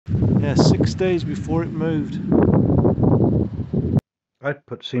Yeah, 6 days before it moved.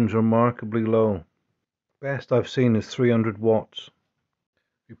 Output seems remarkably low. Best I've seen is 300 watts.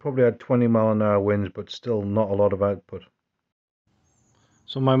 We probably had 20-mile-an-hour winds, but still not a lot of output.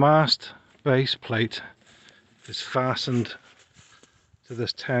 So my mast base plate is fastened to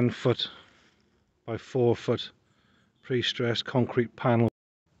this 10-foot by 4-foot pre-stressed concrete panel.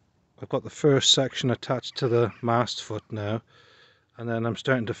 I've got the first section attached to the mast foot now, and then I'm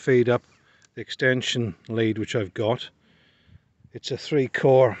starting to feed up the extension lead which I've got. It's a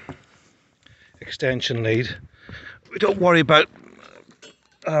 3-core extension lead. We don't worry about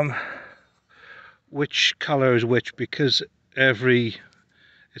which colour is which, because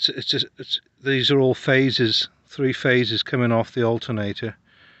these are all phases, 3 phases coming off the alternator.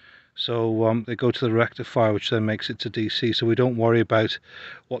 So they go to the rectifier, which then makes it to DC, so we don't worry about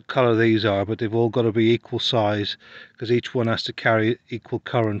what colour these are, but they've all got to be equal size because each one has to carry equal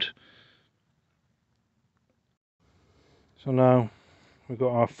current. So now we've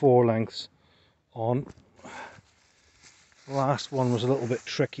got our 4 lengths on. The last one was a little bit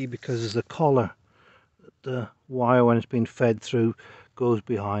tricky because there's a collar that the wire, when it's been fed through, goes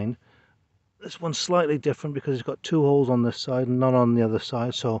behind. This one's slightly different because it's got 2 holes on this side and none on the other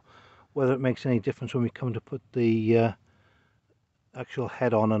side, so whether it makes any difference when we come to put the actual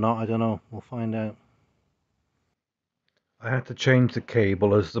head on or not, I don't know. We'll find out. I had to change the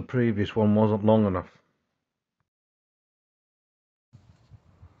cable as the previous one wasn't long enough.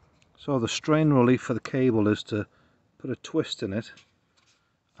 So the strain relief for the cable is to put a twist in it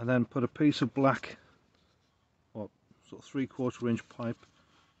and then put a piece of black, or sort of 3/4 inch pipe,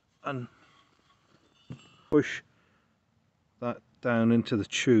 and push that down into the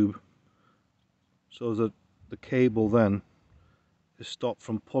tube so that the cable then is stopped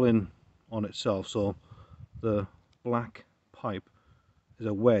from pulling on itself. So the black pipe is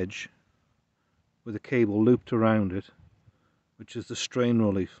a wedge with a cable looped around it, which is the strain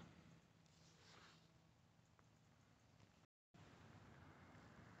relief.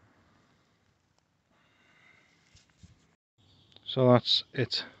 So that's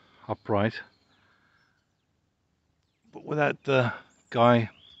it upright, but without the guy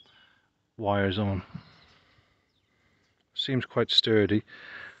wires on. Seems quite sturdy.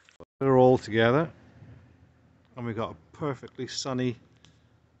 They're all together and we've got a perfectly sunny,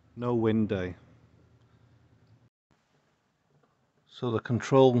 no wind day. So the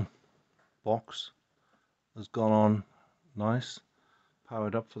control box has gone on nice,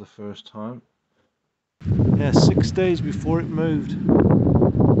 powered up for the first time. Yeah, 6 days before it moved.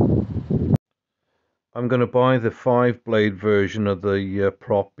 I'm going to buy the 5-blade version of the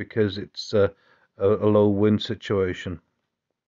prop because it's a low wind situation.